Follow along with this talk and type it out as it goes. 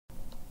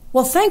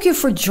Well, thank you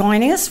for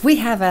joining us. We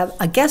have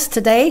a guest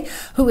today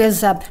who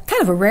is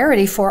kind of a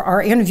rarity for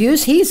our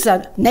interviews. He's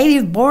a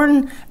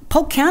native-born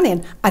Polk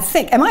County, I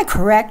think. Am I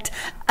correct?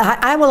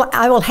 I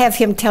will have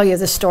him tell you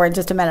this story in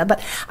just a minute.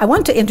 But I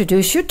want to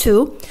introduce you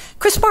to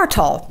Chris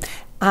Bartol.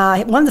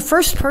 One of the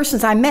first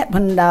persons I met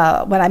when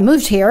I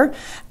moved here.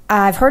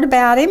 I've heard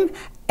about him,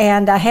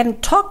 and I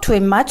hadn't talked to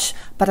him much,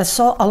 but I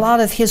saw a lot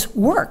of his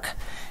work.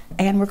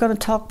 And we're going to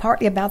talk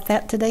partly about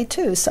that today,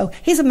 too. So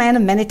he's a man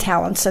of many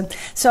talents. And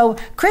so,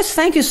 Chris,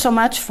 thank you so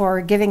much for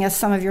giving us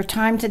some of your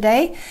time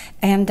today.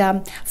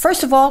 And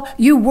first of all,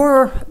 you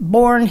were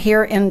born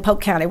here in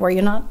Polk County, were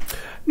you not?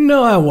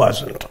 No, I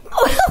wasn't.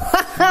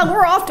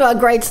 We're off to a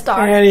great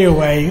start.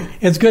 Anyway,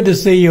 it's good to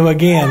see you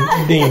again,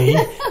 Deanie,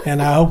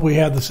 and I hope we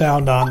have the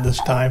sound on this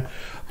time.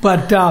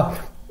 But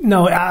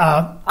no,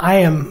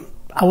 I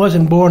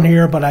wasn't born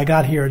here, but I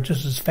got here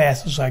just as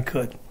fast as I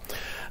could.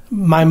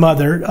 My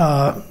mother,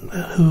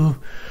 who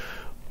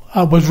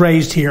was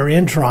raised here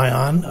in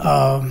Tryon,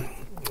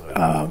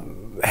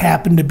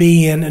 happened to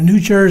be in New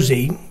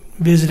Jersey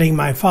visiting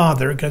my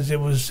father because it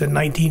was in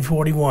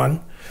 1941,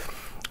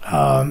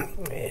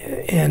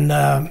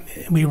 and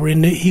we were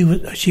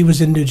she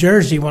was in New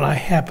Jersey when I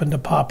happened to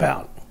pop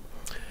out,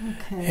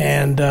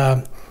 and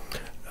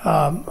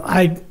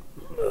I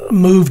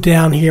moved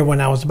down here when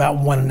I was about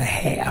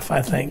 1.5,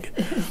 I think.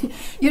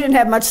 You didn't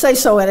have much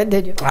say-so in it,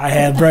 did you? I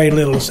had very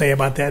little to say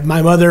about that.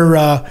 My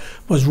mother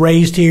was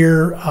raised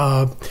here.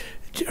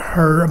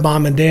 Her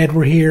mom and dad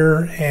were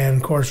here. And,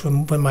 of course,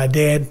 when my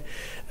dad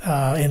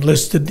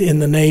enlisted in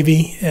the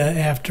Navy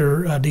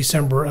after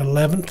December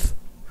 7th,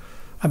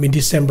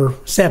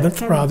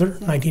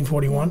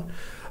 1941,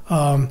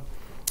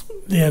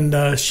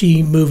 then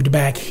she moved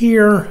back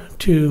here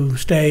to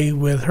stay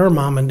with her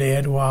mom and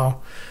dad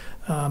while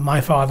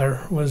my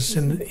father was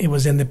in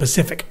the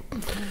Pacific.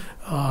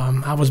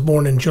 I was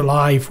born in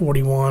July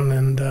 41,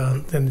 and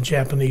then the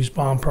Japanese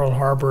bombed Pearl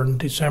Harbor in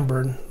December,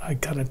 and I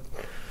kind of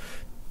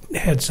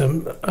had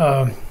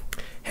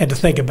to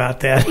think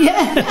about that.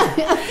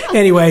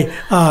 Anyway,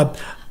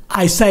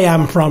 I say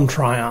I'm from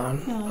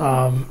Tryon.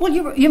 Well,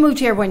 you moved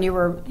here when you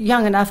were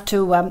young enough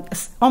to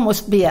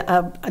almost be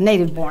a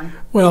native born.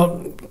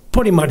 Well,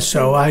 pretty much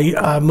so.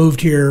 I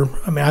moved here.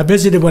 I mean, I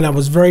visited when I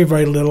was very,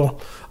 very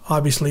little,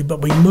 obviously,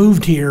 but we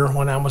moved here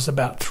when I was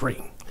about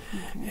 3.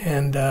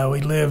 And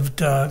we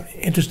lived,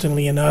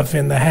 interestingly enough,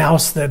 in the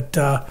house that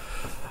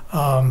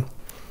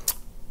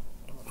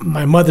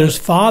my mother's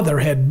father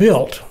had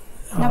built.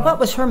 Now, what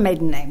was her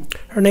maiden name?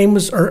 Her name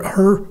was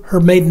her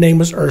maiden name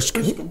was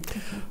Erskine.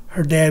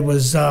 Her dad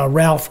was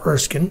Ralph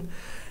Erskine,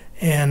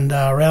 and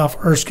Ralph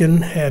Erskine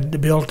had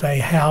built a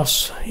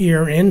house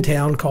here in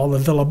town called the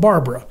Villa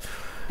Barbara.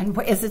 And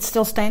is it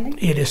still standing?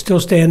 It is still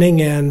standing,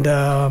 and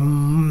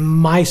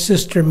my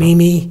sister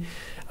Mimi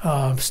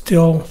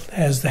still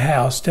has the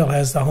house, still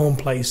has the home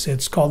place.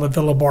 It's called the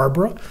Villa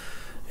Barbara.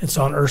 It's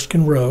on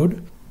Erskine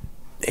Road.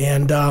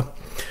 And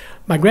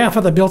my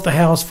grandfather built the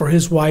house for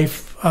his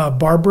wife,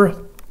 Barbara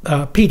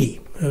Peedy,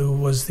 who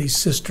was the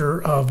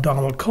sister of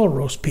Donald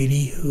Culrose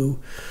Peedy, who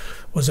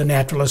was a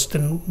naturalist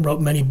and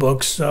wrote many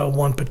books,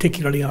 one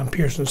particularly on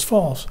Pearson's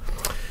Falls.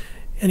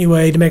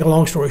 Anyway, to make a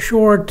long story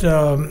short,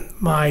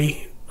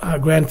 my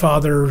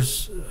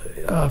grandfather's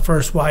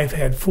first wife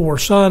had 4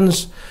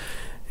 sons.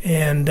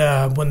 And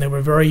when they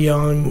were very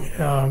young,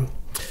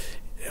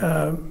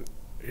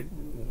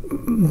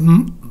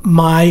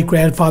 my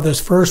grandfather's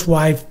first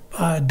wife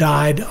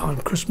died on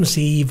Christmas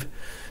Eve,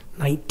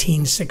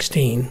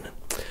 1916.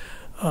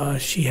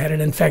 She had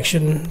an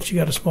infection. She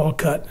got a small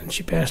cut, and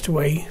she passed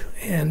away.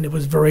 And it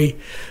was very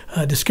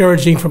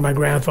discouraging for my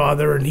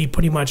grandfather, and he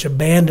pretty much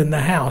abandoned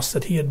the house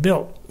that he had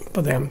built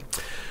for them.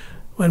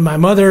 When my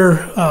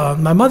mother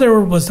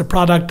was the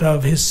product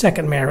of his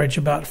second marriage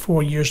about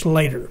 4 years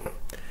later.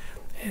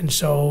 And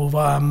so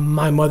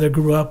my mother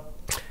grew up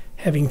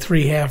having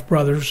 3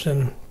 half-brothers,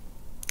 and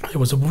it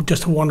was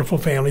just a wonderful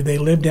family. They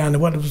lived down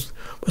in what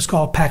was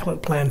called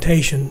Packlet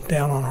Plantation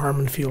down on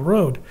Harmonfield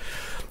Road.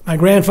 My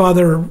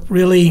grandfather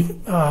really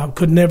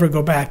could never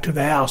go back to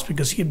the house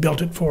because he had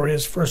built it for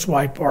his first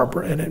wife,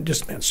 Barbara, and it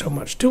just meant so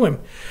much to him.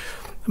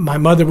 My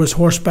mother was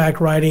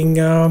horseback riding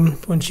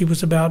when she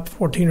was about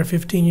 14 or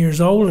 15 years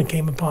old and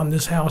came upon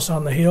this house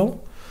on the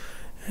hill.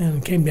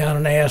 And came down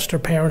and asked her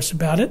parents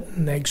about it,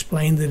 and they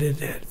explained that it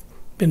had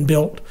been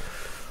built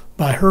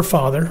by her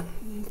father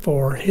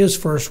for his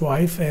first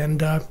wife.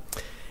 And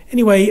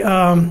anyway,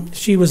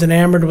 she was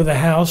enamored with the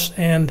house.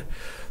 And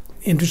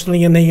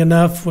interestingly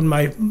enough, when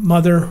my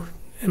mother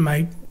and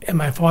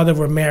my father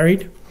were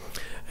married,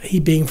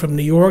 he being from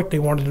New York, they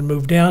wanted to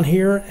move down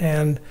here,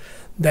 and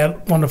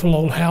that wonderful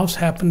old house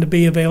happened to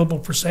be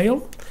available for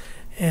sale.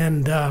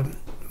 And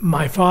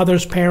my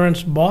father's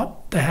parents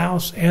bought the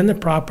house and the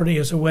property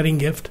as a wedding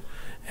gift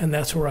and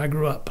that's where I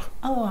grew up.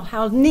 Oh,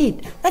 how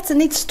neat. That's a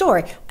neat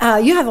story.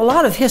 You have a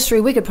lot of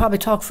history. We could probably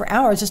talk for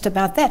hours just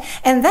about that.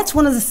 And that's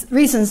one of the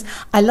reasons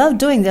I love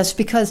doing this,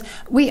 because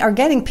we are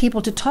getting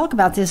people to talk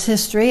about this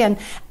history, and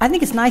I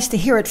think it's nice to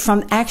hear it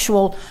from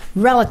actual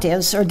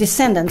relatives or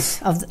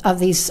descendants of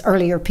these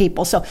earlier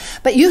people. So,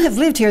 but you have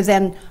lived here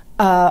then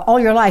all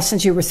your life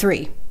since you were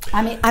 3.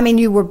 I mean,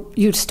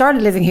 you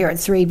started living here at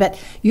 3, but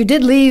you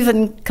did leave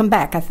and come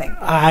back, I think.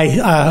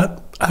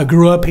 I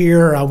grew up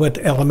here. I went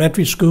to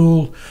elementary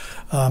school.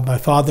 My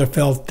father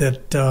felt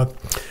that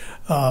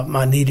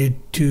I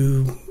needed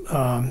to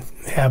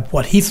have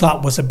what he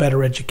thought was a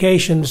better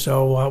education,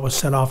 so I was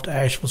sent off to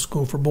Asheville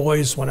School for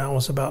Boys when I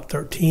was about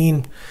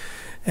 13.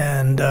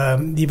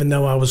 And even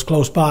though I was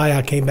close by,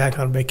 I came back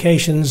on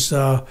vacations.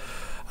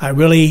 I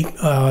really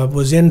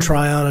was in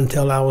Tryon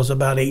until I was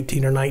about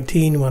 18 or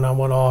 19 when I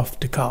went off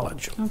to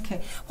college.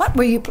 Okay. What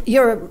were you?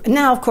 You're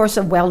now, of course,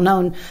 a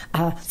well-known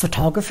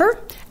photographer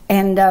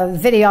and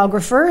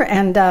videographer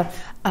and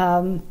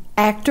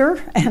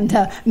actor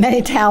and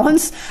many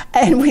talents.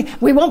 And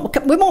we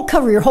won't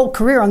cover your whole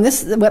career on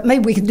this. But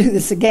maybe we can do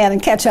this again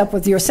and catch up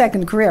with your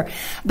second career.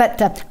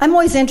 But I'm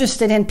always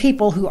interested in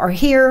people who are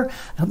here,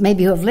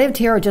 maybe who have lived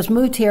here or just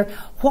moved here.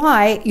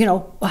 Why?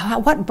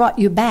 What brought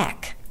you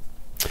back?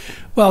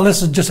 Well,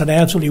 this is just an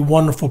absolutely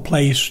wonderful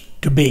place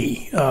to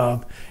be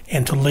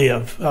and to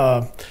live.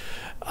 I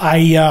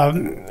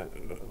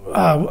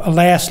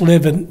last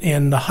lived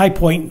in High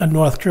Point,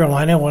 North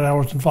Carolina, when I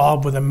was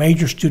involved with a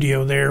major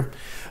studio there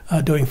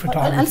doing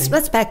photography.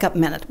 Let's back up a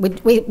minute.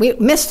 We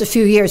missed a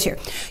few years here.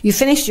 You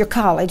finished your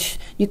college,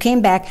 you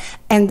came back,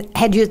 and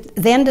had you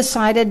then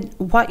decided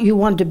what you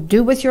wanted to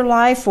do with your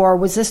life, or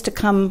was this to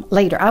come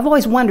later? I've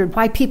always wondered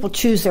why people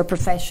choose their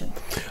profession.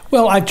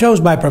 Well, I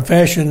chose my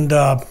profession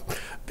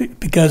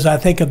because I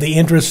think of the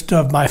interest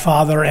of my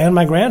father and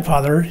my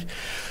grandfather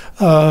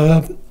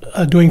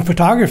doing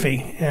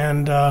photography.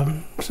 And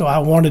so I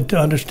wanted to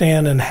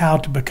understand and how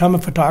to become a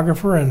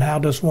photographer and how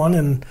does one.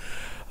 And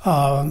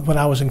when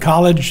I was in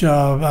college,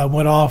 I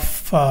went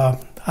off,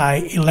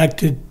 I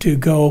elected to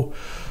go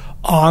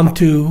on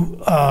to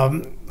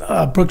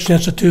Brooks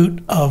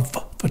Institute of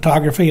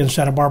Photography in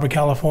Santa Barbara,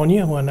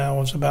 California when I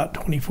was about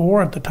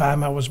 24. At the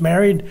time I was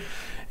married.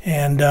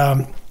 And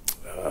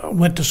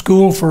went to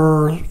school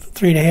for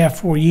 3.5,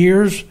 4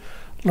 years,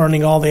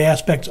 learning all the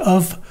aspects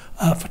of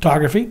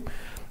photography.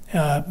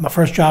 My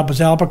first job was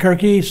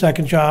Albuquerque,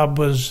 second job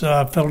was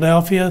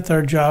Philadelphia,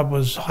 third job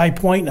was High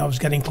Point. I was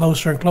getting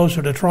closer and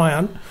closer to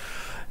Tryon.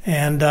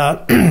 And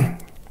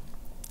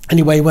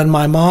anyway, when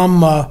my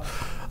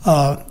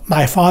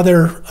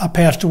father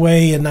passed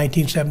away in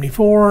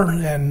 1974,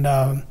 and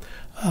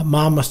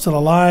Mom was still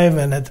alive,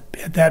 and at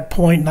that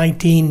point,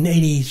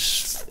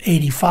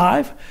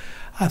 1985,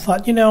 I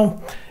thought,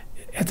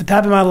 at the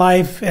time of my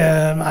life,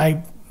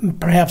 I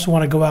perhaps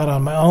want to go out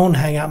on my own,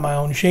 hang out my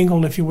own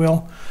shingle, if you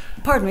will.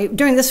 Pardon me.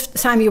 During this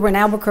time, you were in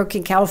Albuquerque,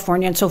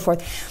 California, and so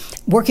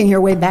forth, working your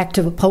way back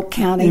to Polk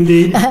County.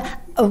 Indeed.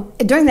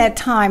 During that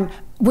time,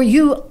 were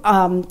you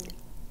a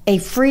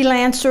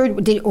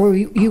freelancer, or were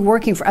you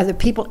working for other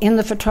people in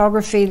the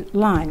photography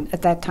line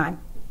at that time?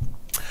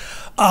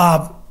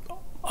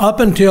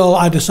 Up until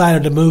I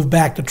decided to move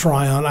back to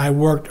Tryon, I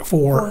worked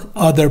for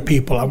other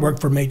people. I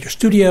worked for major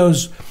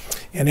studios.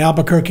 In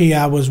Albuquerque,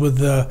 I was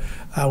a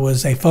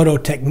photo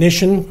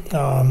technician,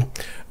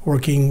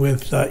 working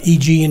with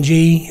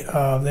EG&G.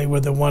 They were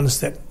the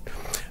ones that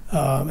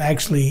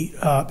actually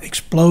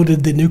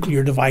exploded the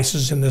nuclear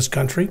devices in this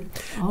country,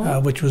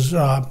 which was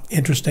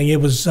interesting. It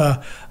was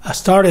I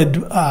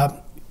started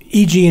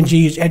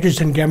EG&G's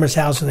Edgerton,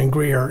 Germershausen, and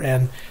Greer,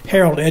 and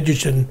Harold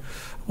Edgerton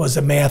was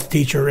a math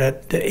teacher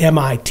at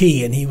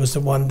MIT, and he was the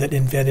one that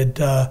invented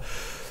the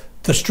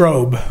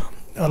strobe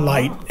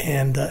light.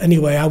 And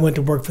anyway, I went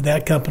to work for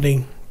that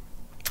company.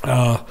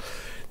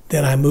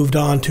 Then I moved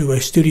on to a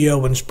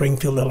studio in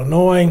Springfield,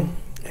 Illinois,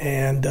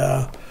 and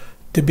to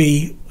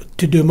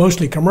do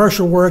mostly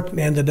commercial work, and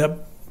ended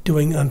up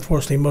doing,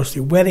 unfortunately,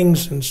 mostly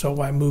weddings. And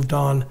so I moved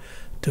on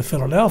to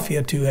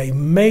Philadelphia to a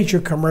major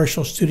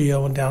commercial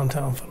studio in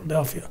downtown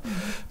Philadelphia.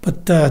 Mm-hmm.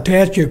 But to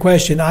answer your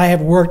question, I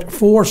have worked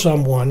for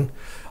someone,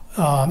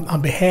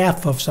 on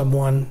behalf of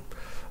someone,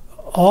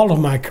 all of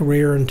my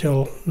career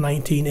until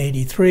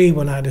 1983,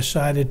 when I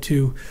decided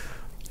to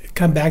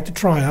come back to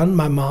Tryon.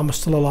 My mom was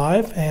still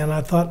alive, and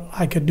I thought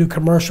I could do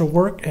commercial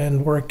work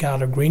and work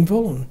out of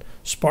Greenville and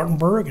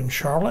Spartanburg and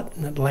Charlotte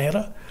and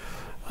Atlanta.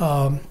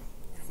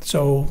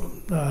 So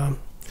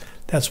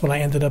that's when I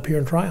ended up here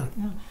in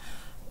Tryon.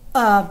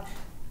 Yeah.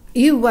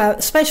 You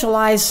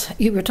specialize,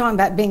 you were talking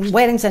about being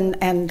weddings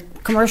and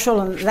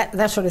commercial and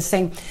that sort of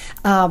thing.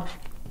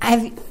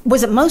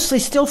 Was it mostly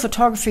still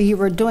photography you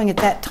were doing at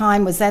that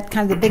time? Was that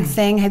kind of the big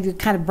thing? Have you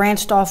kind of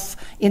branched off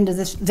into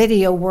this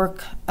video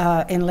work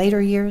in later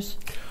years?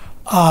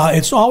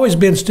 It's always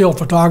been still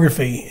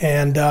photography.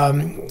 And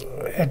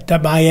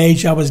at my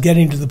age, I was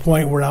getting to the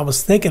point where I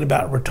was thinking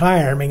about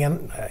retiring.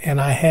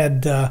 And I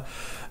had a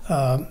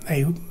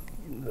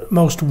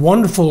most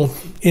wonderful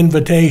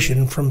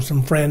invitation from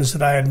some friends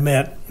that I had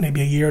met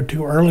maybe a year or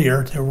two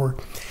earlier who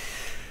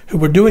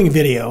were doing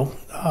video.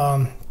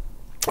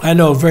 I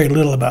know very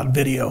little about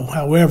video.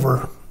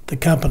 However, the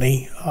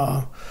company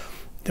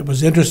that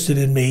was interested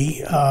in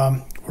me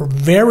were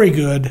very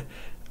good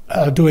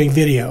doing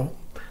video.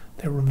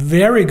 They were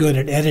very good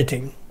at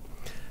editing,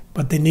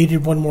 but they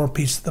needed one more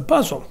piece of the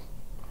puzzle.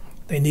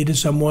 They needed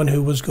someone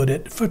who was good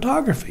at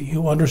photography,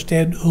 who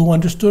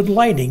understood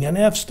lighting and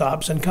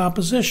f-stops and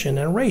composition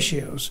and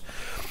ratios.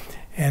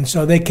 And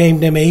so they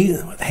came to me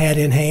hat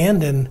in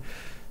hand and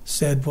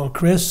said, "Well,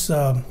 Chris,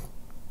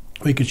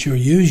 we could sure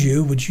use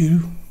you. Would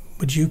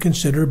you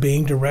consider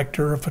being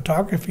director of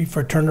photography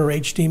for Turner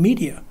HD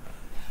Media?"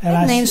 And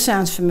that name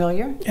sounds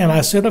familiar. And I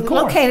said, "Of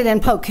course." Located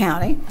in Polk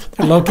County.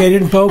 They're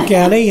located in Polk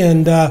County,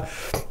 and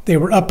they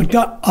were up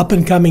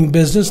and coming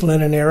business,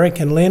 Lynn and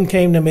Eric. And Lynn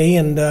came to me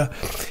and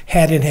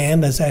hat in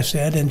hand, as I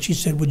said, and she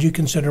said, "Would you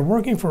consider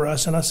working for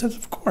us?" And I said,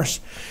 "Of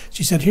course."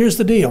 She said, "Here's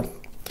the deal.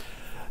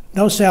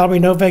 No salary,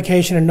 no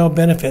vacation, and no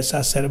benefits."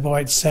 I said,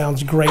 "Boy, it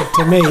sounds great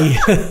to me."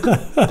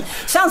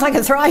 Sounds like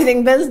a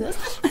thriving business.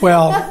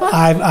 Well,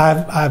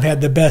 I've had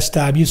the best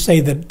time. You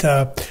say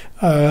that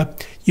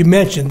you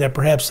mentioned that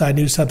perhaps I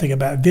knew something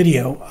about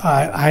video.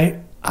 I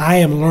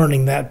am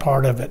learning that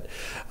part of it.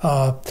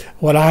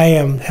 What I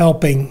am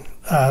helping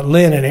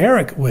Lynn and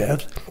Eric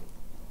with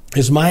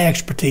is my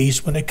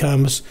expertise when it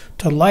comes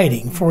to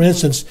lighting. For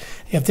instance,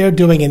 if they're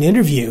doing an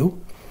interview,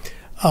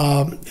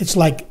 it's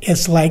like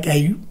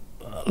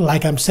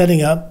I'm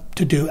setting up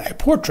to do a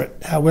portrait.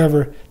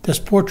 However, this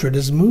portrait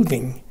is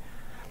moving.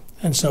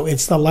 And so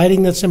it's the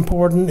lighting that's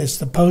important, it's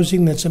the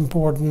posing that's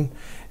important,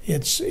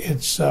 it's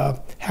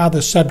how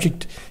the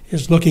subject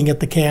is looking at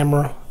the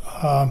camera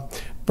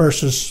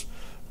versus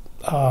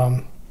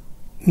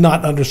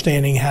not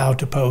understanding how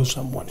to pose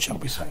someone, shall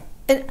we say.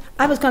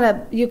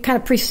 You kind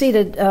of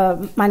preceded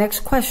my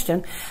next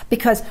question,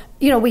 because,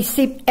 we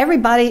see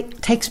everybody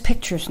takes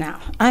pictures now.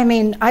 I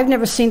mean, I've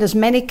never seen as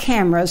many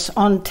cameras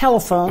on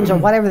telephones or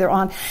whatever they're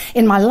on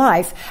in my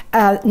life.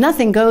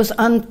 Nothing goes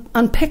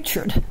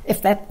unpictured.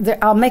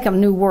 I'll make a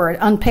new word,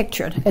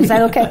 unpictured. Is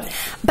that okay?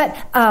 But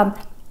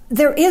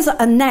there is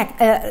a knack.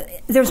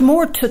 There's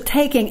more to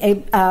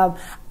taking I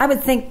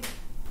would think,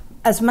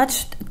 as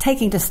much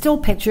taking to still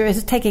picture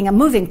as taking a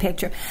moving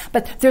picture.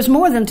 But there's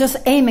more than just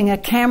aiming a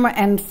camera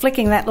and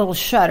flicking that little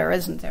shutter,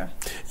 isn't there?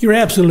 You're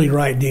absolutely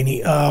right,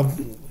 Deanie.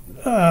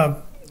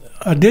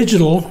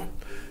 Digital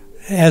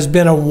has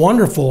been a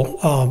wonderful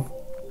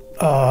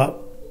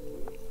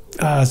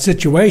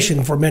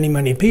situation for many,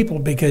 many people,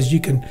 because you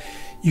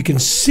can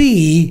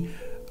see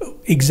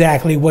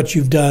exactly what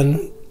you've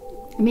done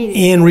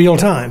in real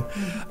time.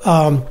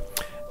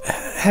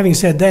 Having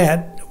said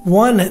that,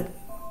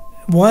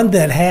 one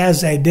that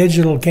has a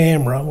digital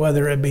camera,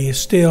 whether it be a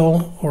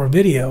still or a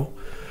video,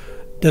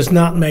 does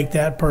not make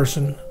that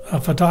person a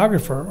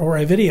photographer or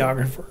a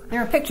videographer.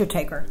 They're a picture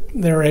taker.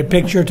 They're a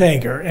picture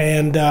taker.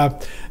 And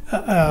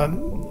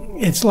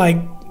it's like,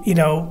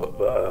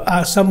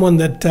 someone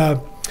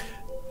that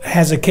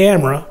has a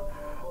camera,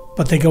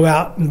 but they go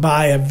out and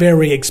buy a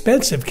very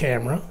expensive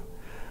camera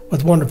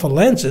with wonderful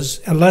lenses.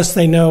 Unless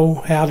they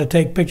know how to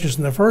take pictures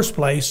in the first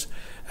place,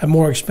 a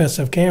more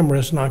expensive camera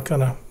is not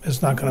gonna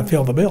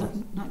fill the bill.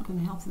 Not going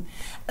to help them.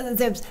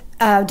 There's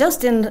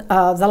just in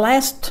the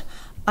last,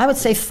 I would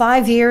say,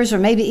 5 years or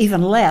maybe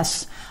even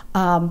less,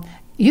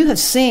 you have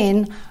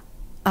seen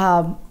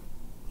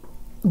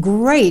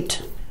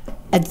great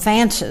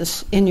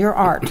advances in your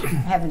art,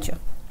 haven't you?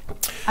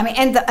 I mean,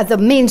 and the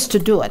means to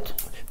do it.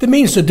 The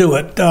means to do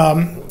it.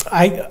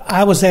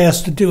 I was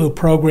asked to do a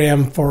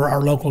program for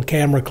our local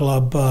camera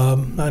club, I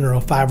don't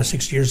know, 5 or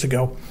 6 years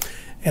ago.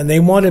 And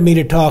they wanted me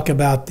to talk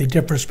about the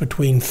difference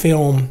between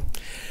film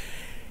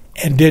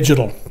and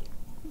digital.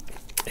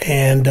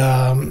 And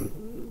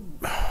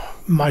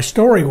my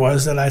story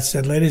was that I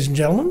said, "Ladies and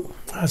gentlemen,"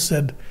 I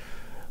said,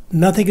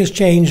 "nothing has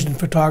changed in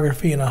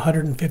photography in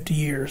 150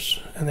 years."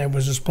 And there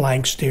was this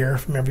blank stare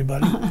from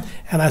everybody.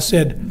 And I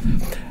said,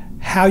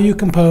 "How you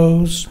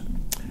compose,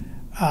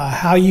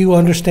 how you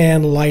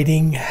understand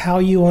lighting, how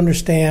you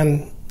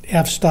understand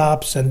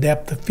f-stops and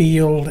depth of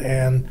field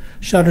and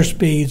shutter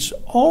speeds,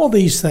 all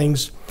these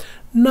things,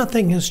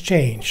 nothing has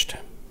changed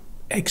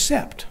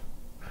except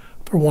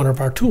for one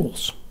of our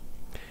tools."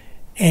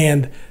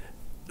 And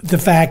the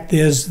fact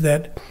is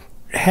that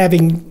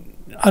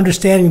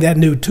understanding that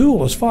new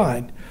tool is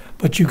fine,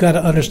 but you've got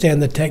to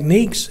understand the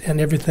techniques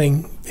and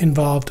everything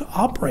involved to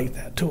operate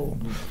that tool.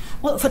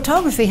 Well,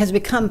 photography has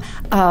become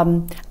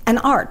an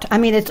art. I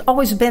mean, it's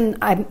always been,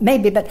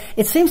 but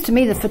it seems to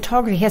me that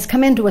photography has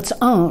come into its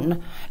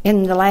own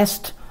in the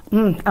last, I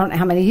don't know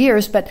how many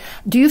years, but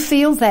do you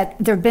feel that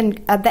there have been,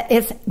 that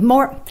it's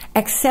more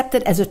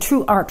accepted as a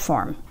true art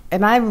form?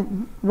 Am I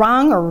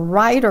wrong or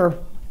right or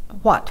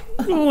what?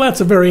 Well,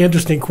 that's a very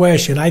interesting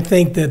question. I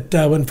think that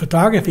when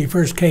photography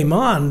first came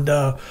on,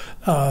 back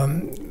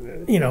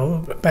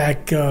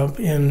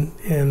in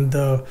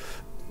the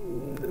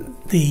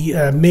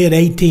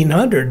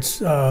mid-1800s,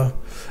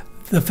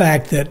 the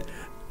fact that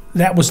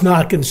that was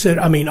not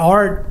considered. I mean,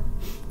 art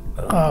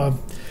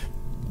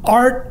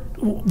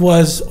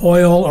was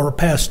oil or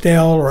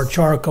pastel or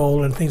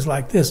charcoal and things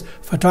like this.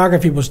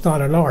 Photography was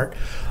not an art.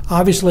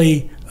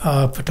 Obviously,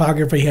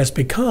 photography has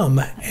become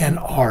an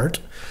art,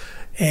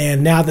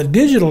 and now that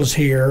digital's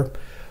here,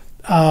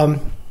 I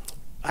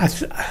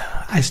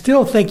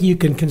still think you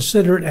can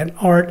consider it an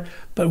art.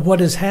 But what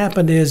has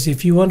happened is,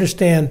 if you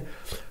understand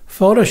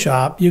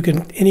Photoshop,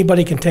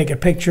 anybody can take a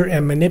picture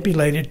and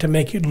manipulate it to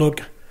make it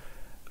look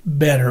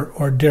better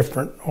or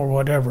different or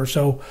whatever.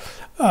 So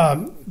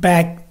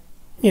back,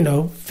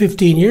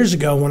 15 years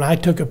ago when I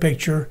took a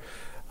picture,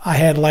 I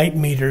had light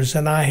meters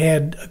and I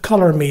had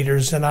color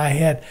meters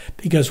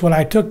because when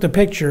I took the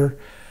picture,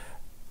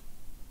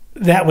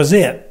 that was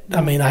it.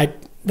 I mean,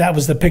 that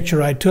was the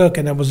picture I took,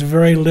 and there was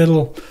very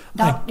little.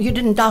 You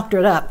didn't doctor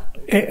it up.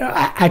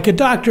 I could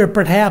doctor it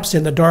perhaps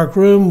in the dark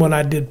room when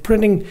I did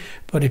printing,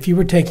 but if you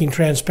were taking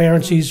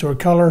transparencies or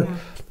color,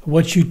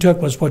 what you took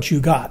was what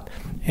you got.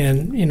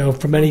 And,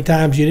 for many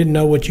times you didn't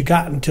know what you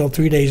got until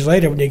 3 days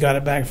later when you got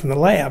it back from the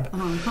lab.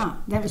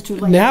 That was too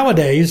late.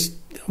 Nowadays,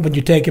 when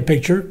you take a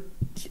picture,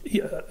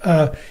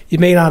 you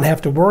may not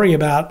have to worry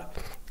about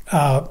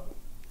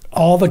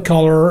all the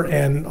color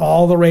and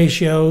all the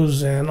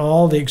ratios and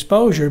all the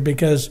exposure,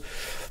 because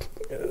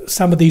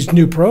some of these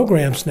new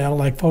programs now,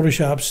 like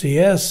Photoshop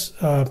CS,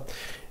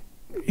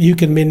 you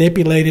can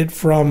manipulate it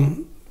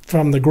from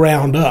the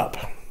ground up.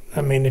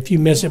 I mean, if you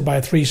miss it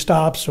by 3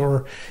 stops,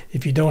 or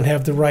if you don't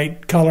have the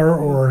right color,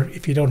 or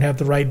if you don't have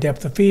the right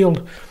depth of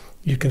field,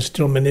 you can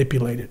still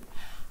manipulate it.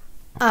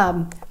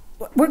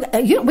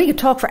 We could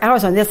talk for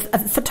hours on this.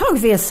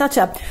 Photography is such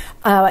a...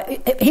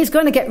 he's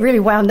going to get really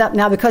wound up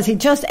now because he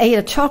just ate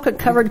a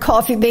chocolate-covered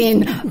coffee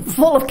bean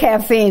full of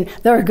caffeine.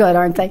 They're good,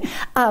 aren't they?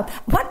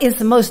 What is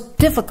the most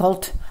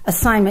difficult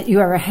assignment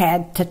you ever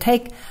had to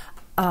take?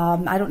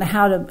 I don't know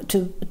how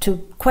to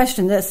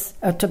question this,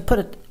 or to put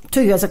it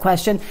to you as a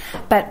question,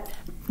 but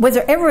was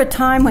there ever a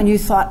time when you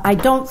thought, I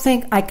don't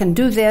think I can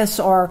do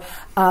this, or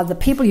the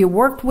people you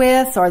worked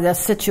with, or the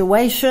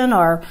situation,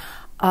 or...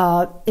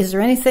 is there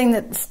anything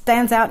that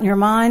stands out in your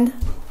mind?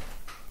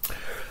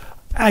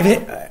 I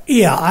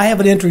have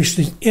an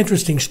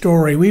interesting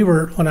story.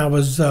 When I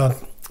was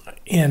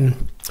in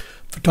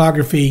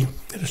photography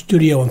at a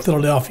studio in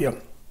Philadelphia,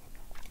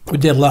 we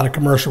did a lot of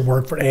commercial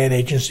work for ad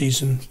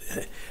agencies and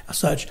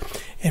such.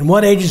 And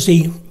one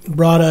agency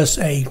brought us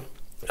a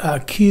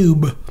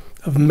cube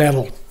of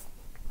metal,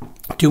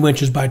 2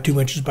 inches by 2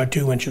 inches by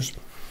 2 inches.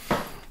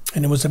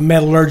 And it was a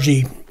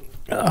metallurgy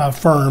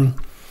firm.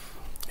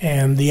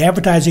 And the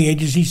advertising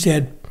agency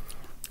said,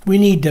 we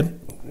need to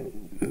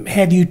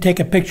have you take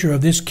a picture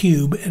of this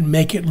cube and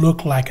make it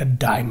look like a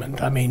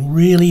diamond. I mean,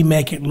 really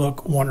make it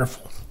look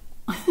wonderful.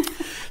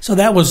 So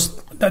that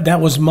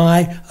was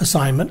my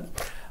assignment.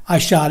 I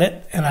shot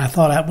it, and I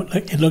thought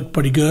it looked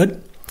pretty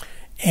good.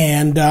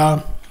 And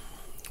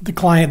the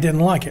client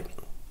didn't like it.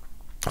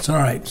 It's all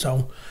right.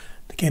 So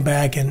they came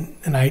back, and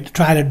I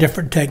tried a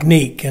different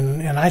technique,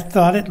 and I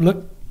thought it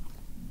looked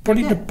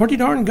pretty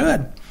darn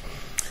good.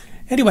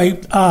 Anyway,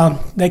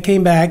 they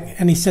came back,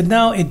 and he said,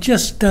 no, it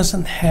just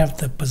doesn't have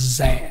the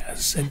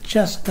pizzazz. It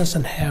just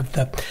doesn't have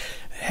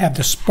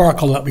the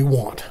sparkle that we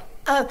want.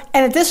 And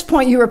at this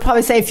point, you were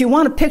probably saying, if you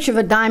want a picture of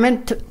a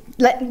diamond,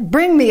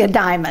 bring me a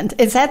diamond.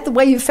 Is that the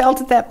way you felt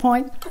at that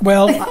point?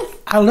 Well,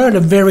 I learned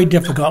a very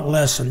difficult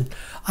lesson.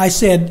 I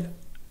said,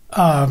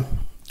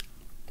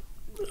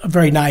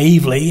 very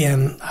naively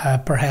and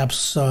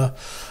perhaps a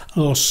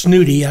little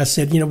snooty, I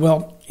said,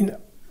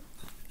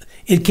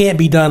 it can't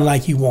be done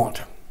like you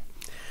want.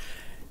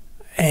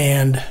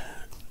 And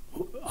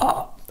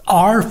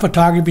our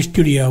photography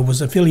studio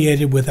was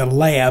affiliated with a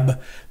lab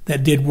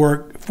that did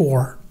work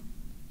for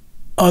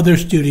other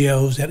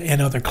studios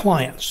and other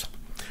clients.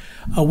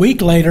 A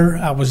week later,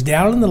 I was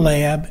down in the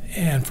lab,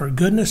 and for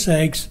goodness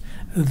sakes,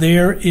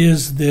 there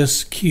is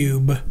this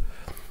cube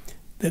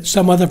that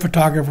some other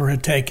photographer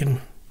had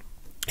taken,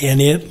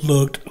 and it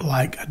looked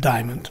like a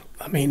diamond.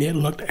 I mean, it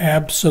looked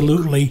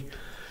absolutely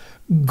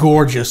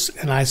gorgeous.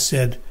 And I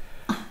said,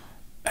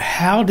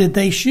 how did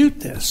they shoot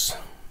this?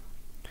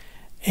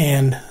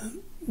 And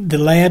the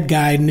lab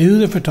guy knew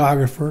the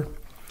photographer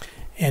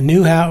and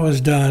knew how it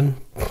was done.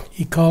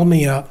 He called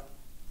me up.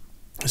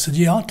 I said,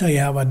 yeah, I'll tell you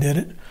how I did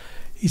it.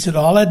 He said,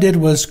 all I did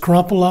was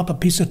crumple up a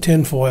piece of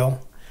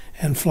tinfoil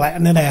and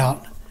flatten it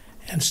out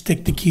and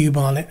stick the cube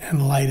on it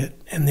and light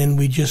it. And then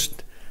we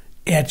just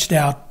etched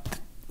out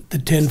the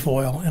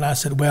tinfoil. And I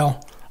said,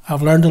 well,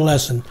 I've learned a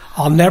lesson.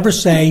 I'll never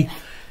say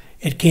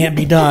it can't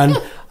be done.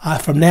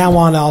 From now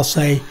on, I'll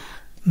say,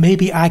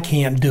 maybe I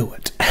can't do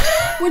it.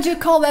 Would you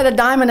call that a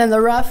diamond in the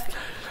rough?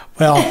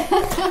 Well,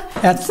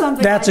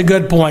 that's a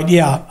good point,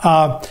 yeah.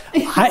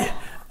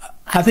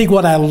 I think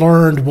what I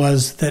learned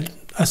was that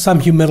some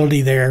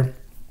humility there,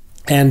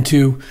 and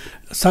to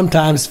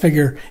sometimes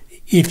figure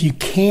if you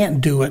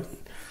can't do it,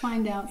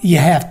 find out. You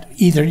have to,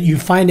 either you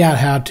find out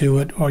how to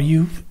it, or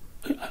you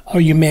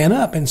man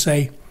up and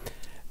say,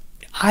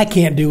 I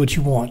can't do what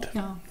you want.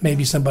 No.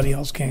 Maybe somebody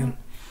else can.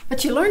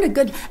 But you learned a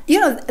good,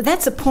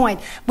 that's the point.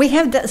 We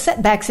have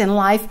setbacks in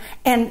life,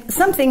 and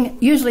something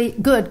usually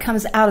good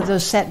comes out of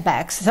those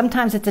setbacks.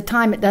 Sometimes at the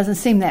time it doesn't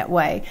seem that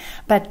way.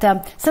 But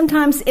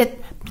sometimes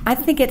I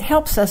think it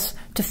helps us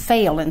to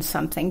fail in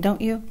something, don't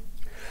you?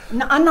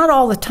 Not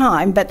all the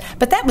time, but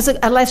that was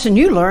a lesson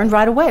you learned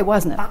right away,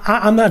 wasn't it?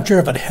 I'm not sure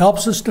if it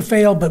helps us to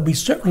fail, but we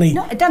certainly...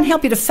 No, it doesn't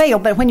help you to fail,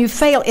 but when you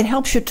fail, it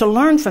helps you to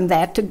learn from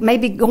that, to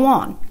maybe go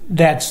on.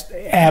 That's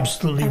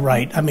absolutely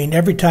right. I mean,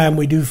 every time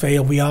we do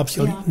fail, we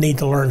obviously need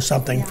to learn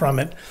something from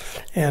it.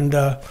 And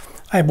I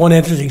have one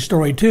interesting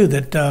story, too,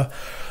 that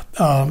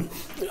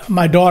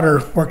my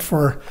daughter worked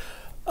for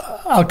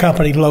a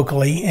company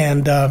locally,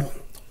 and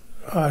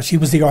she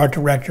was the art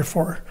director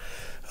for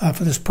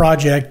this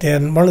project.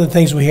 And one of the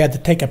things we had to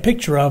take a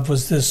picture of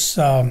was this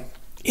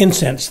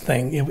incense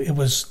thing. It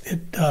was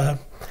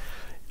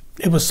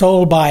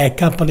sold by a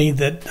company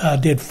that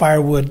did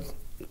fireplace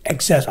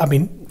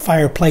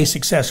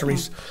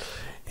accessories.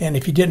 And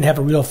if you didn't have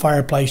a real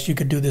fireplace, you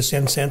could do this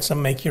incense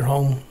and make your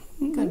home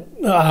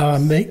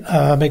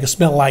make it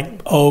smell like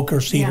oak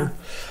or cedar.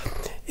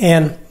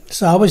 And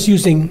so I was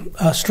using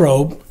a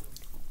strobe,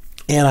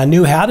 and I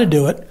knew how to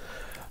do it,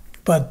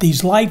 but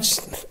these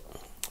lights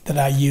that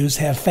I use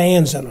have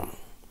fans in them,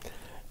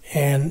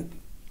 and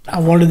I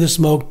wanted the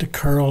smoke to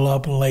curl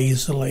up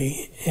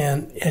lazily,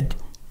 and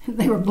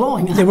they were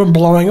blowing up. They were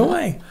blowing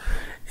away.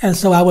 And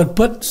so I would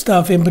put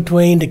stuff in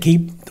between to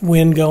keep the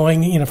wind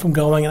going, from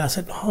going, and I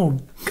said, oh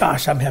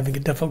gosh, I'm having a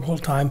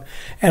difficult time.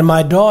 And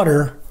my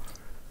daughter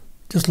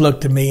just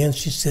looked at me and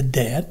she said,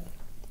 Dad,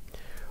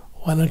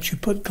 why don't you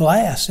put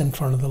glass in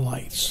front of the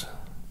lights?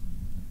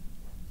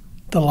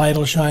 The light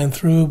will shine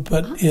through,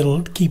 but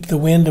it'll keep the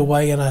wind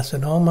away. And I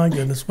said, oh, my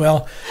goodness.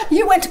 Well,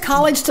 you went to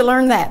college to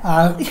learn that.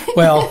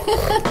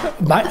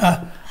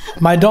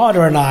 My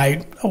daughter and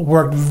I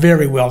worked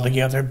very well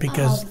together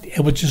because it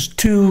was just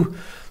two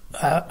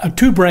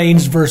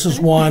brains versus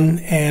one,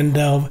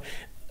 and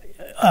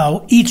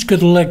each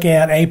could look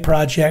at a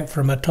project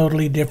from a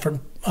totally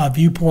different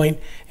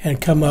viewpoint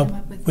and come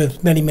up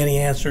with many, many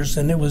answers.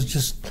 And it was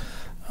just...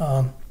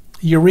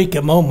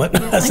 eureka moment.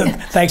 I said,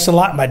 thanks a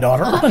lot, my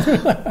daughter.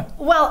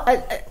 Well,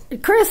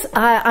 Chris,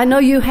 I know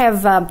you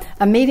have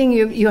a meeting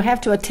you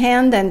have to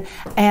attend,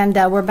 and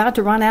we're about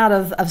to run out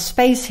of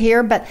space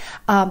here, but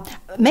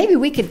maybe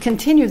we could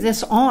continue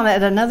this on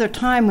at another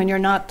time when you're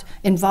not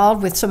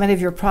involved with so many of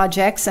your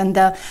projects, and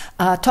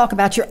talk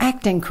about your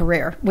acting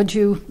career. Would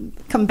you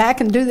come back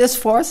and do this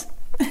for us?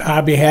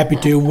 I'd be happy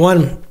to.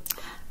 One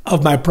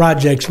of my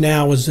projects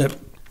now is that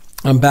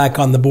I'm back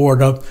on the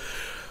board of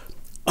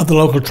the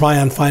local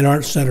Tryon Fine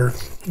Arts Center,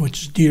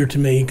 which is dear to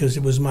me because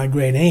it was my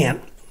great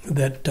aunt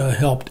that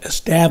helped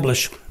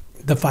establish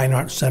the Fine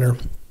Arts Center.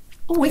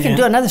 We could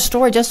do another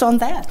story just on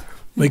that.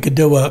 We could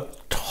do a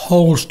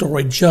whole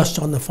story just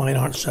on the Fine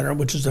Arts Center,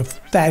 which is a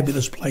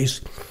fabulous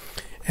place.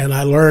 And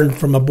I learned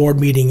from a board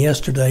meeting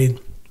yesterday,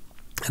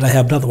 and I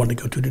have another one to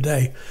go to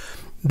today,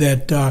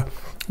 that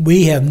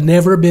we have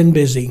never been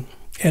busy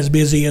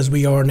as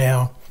we are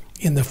now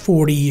in the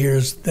 40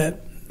 years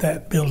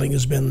that building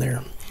has been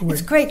there.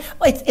 It's great.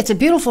 Well, it's a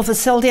beautiful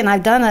facility, and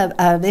I've done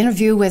an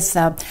interview with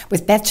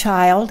Beth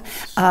Child.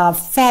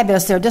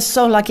 Fabulous. They're just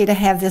so lucky to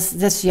have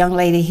this young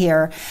lady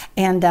here.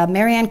 And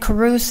Marianne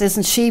Caruso,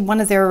 isn't she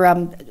one of their? I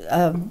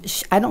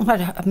don't know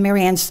what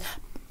Marianne's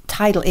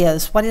title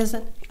is. What is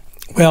it?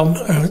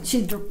 Well,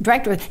 she's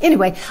director.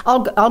 Anyway, I'll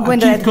go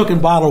into that. Cook and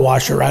bottle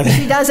washer, right?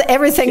 She does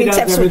everything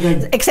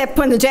except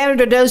when the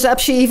janitor does up,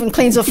 she even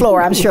cleans the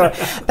floor, I'm sure.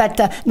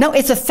 But no,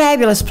 it's a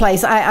fabulous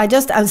place.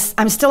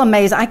 I'm still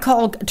amazed. I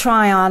called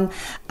Tryon,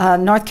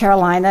 North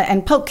Carolina,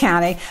 and Polk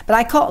County, but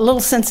I call it Little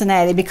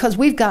Cincinnati because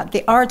we've got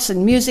the arts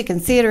and music and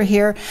theater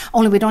here.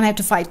 Only we don't have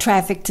to fight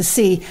traffic to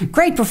see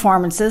great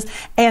performances.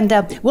 And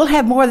we'll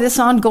have more of this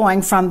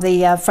ongoing from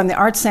the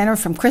Arts Center,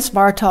 from Chris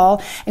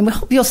Bartol, and we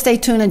hope you'll stay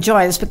tuned and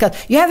join us because.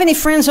 You have any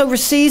friends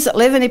overseas that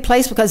live any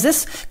place? Because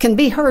this can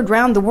be heard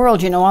around the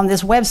world, on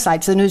this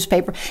website, the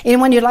newspaper.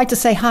 Anyone you'd like to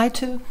say hi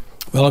to?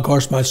 Well, of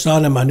course, my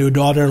son and my new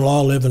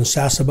daughter-in-law live in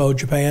Sasebo,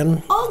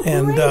 Japan. Oh,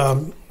 great.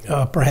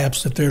 And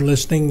perhaps if they're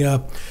listening,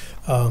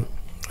 I'd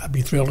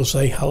be thrilled to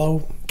say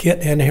hello,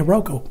 Kit and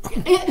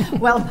Hiroko.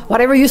 Well,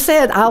 whatever you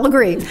said, I'll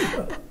agree.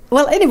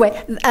 Well, anyway,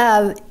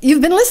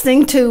 you've been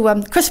listening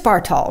to Chris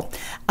Bartol,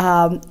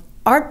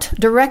 art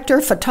director,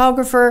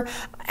 photographer,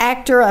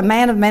 actor, a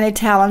man of many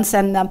talents,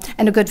 and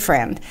a good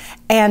friend.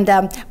 And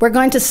we're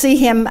going to see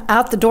him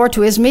out the door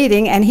to his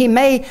meeting, and he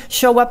may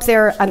show up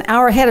there an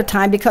hour ahead of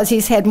time because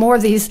he's had more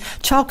of these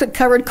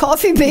chocolate-covered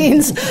coffee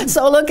beans.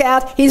 So look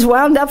out. He's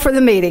wound up for the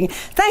meeting.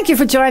 Thank you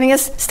for joining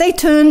us. Stay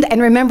tuned, and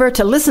remember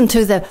to listen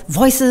to the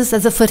Voices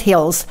of the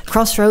Foothills,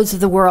 Crossroads of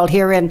the World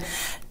here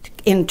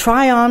in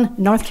Tryon,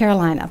 North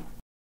Carolina.